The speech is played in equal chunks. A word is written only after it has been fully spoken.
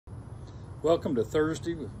Welcome to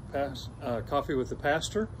Thursday with Coffee with the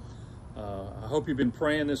Pastor. I hope you've been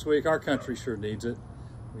praying this week. Our country sure needs it.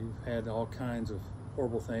 We've had all kinds of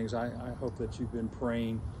horrible things. I hope that you've been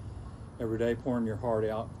praying every day, pouring your heart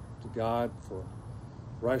out to God for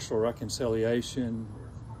racial reconciliation,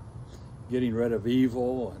 getting rid of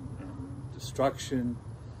evil and destruction.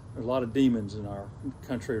 There's a lot of demons in our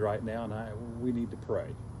country right now, and we need to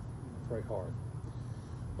pray hard.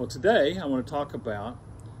 Well, today I want to talk about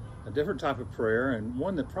a different type of prayer, and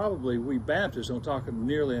one that probably we Baptists don't talk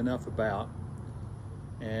nearly enough about.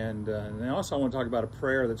 And also I want to talk about a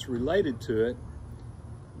prayer that's related to it,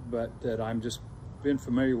 but that I'm just been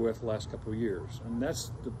familiar with the last couple of years. And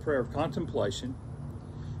that's the prayer of contemplation,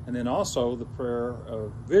 and then also the prayer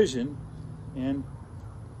of vision and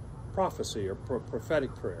prophecy or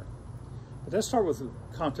prophetic prayer. But let's start with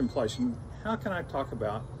contemplation. How can I talk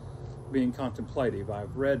about being contemplative?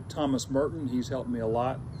 I've read Thomas Merton. He's helped me a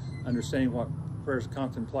lot understanding what prayers of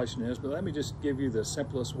contemplation is, but let me just give you the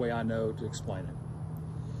simplest way I know to explain it.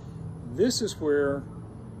 This is where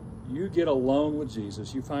you get alone with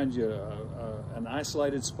Jesus. You find you an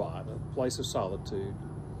isolated spot, a place of solitude,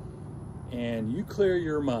 and you clear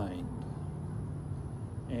your mind,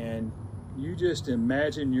 and you just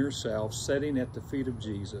imagine yourself sitting at the feet of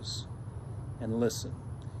Jesus and listen.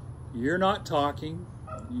 You're not talking,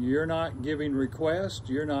 you're not giving requests,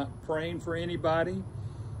 you're not praying for anybody.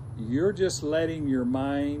 You're just letting your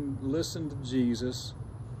mind listen to Jesus,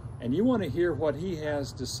 and you want to hear what he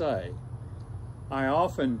has to say. I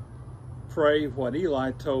often pray what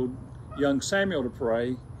Eli told young Samuel to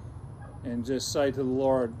pray, and just say to the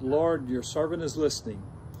Lord, Lord, your servant is listening.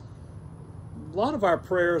 A lot of our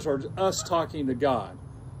prayers are us talking to God,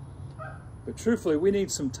 but truthfully, we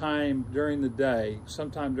need some time during the day,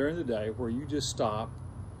 sometime during the day, where you just stop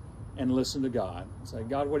and listen to God. Say,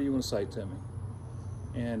 God, what do you want to say to me?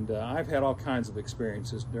 And I've had all kinds of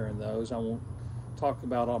experiences during those. I won't talk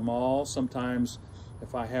about them all. Sometimes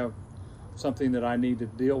if I have something that I need to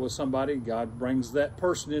deal with somebody, God brings that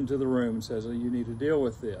person into the room and says, oh, you need to deal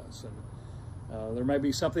with this. And there may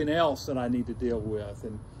be something else that I need to deal with.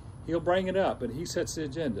 And he'll bring it up, and he sets the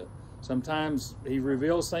agenda. Sometimes he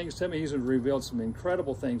reveals things to me. He's revealed some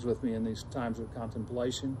incredible things with me in these times of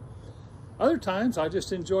contemplation. Other times I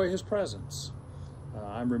just enjoy his presence.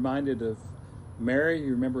 I'm reminded of Mary.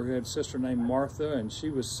 You remember who had a sister named Martha, and she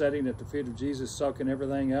was sitting at the feet of Jesus soaking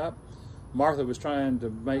everything up. Martha was trying to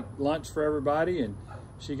make lunch for everybody, and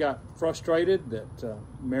she got frustrated that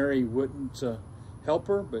Mary wouldn't help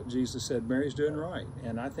her, but Jesus said, Mary's doing right.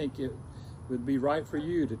 And I think it would be right for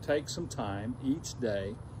you to take some time each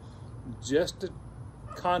day just to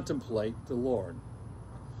contemplate the Lord.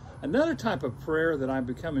 Another type of prayer that I'm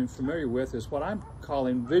becoming familiar with is what I'm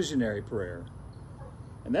calling visionary prayer.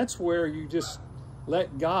 And that's where you just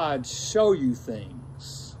let God show you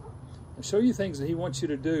things. Show you things that he wants you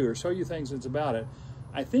to do, or show you things that's about it.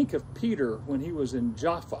 I think of Peter when he was in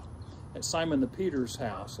Jaffa at Simon the Peter's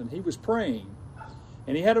house, and he was praying,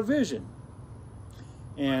 and he had a vision.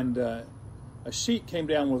 And a sheep came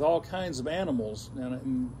down with all kinds of animals,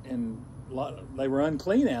 and they were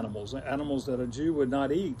unclean animals, animals that a Jew would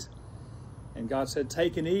not eat. And God said,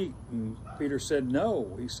 take and eat. And Peter said,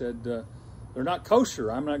 no. He said, they're not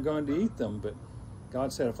kosher. I'm not going to eat them. But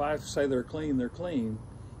God said, if I say they're clean, they're clean.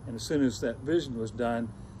 And as soon as that vision was done,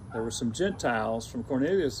 there were some Gentiles from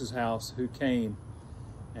Cornelius' house who came.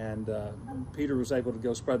 And Peter was able to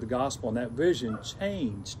go spread the gospel. And that vision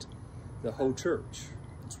changed the whole church.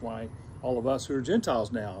 That's why all of us who are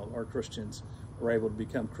Gentiles now are Christians are able to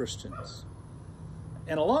become Christians.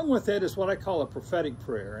 And along with it is what I call a prophetic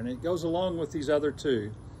prayer. And it goes along with these other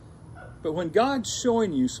two. But when God's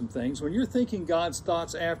showing you some things, when you're thinking God's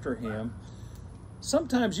thoughts after him,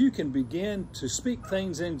 sometimes you can begin to speak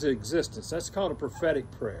things into existence. That's called a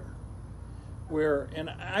prophetic prayer.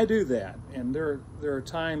 And I do that. And there are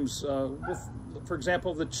times, for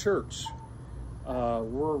example, the church.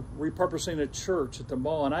 We're repurposing a church at the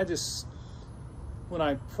mall. And when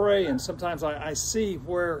I pray, and sometimes I see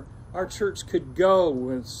where our church could go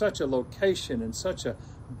with such a location and such a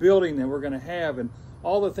building that we're going to have, and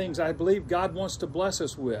all the things I believe God wants to bless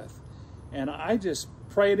us with. And I just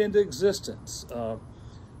pray it into existence.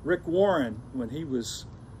 Rick Warren, when he was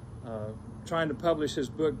trying to publish his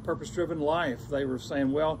book, Purpose Driven Life, they were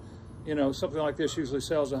saying, well, you know, something like this usually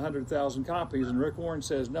sells 100,000 copies. And Rick Warren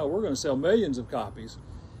says, no, we're going to sell millions of copies.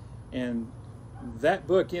 And that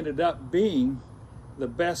book ended up being the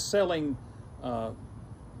best-selling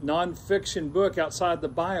nonfiction book outside the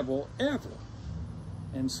Bible ever.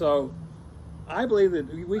 And so I believe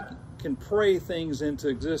that we can pray things into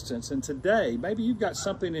existence. And today, maybe you've got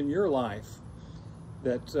something in your life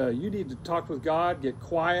that you need to talk with God, get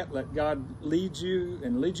quiet, let God lead you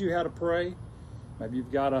and lead you how to pray. Maybe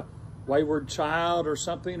you've got a wayward child or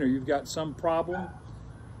something, or you've got some problem.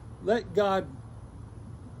 Let God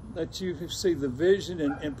let you see the vision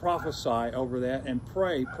and prophesy over that and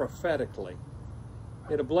pray prophetically.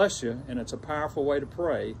 It'll bless you, and it's a powerful way to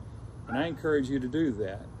pray, and I encourage you to do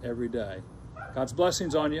that every day. God's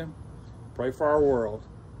blessings on you. Pray for our world.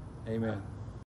 Amen.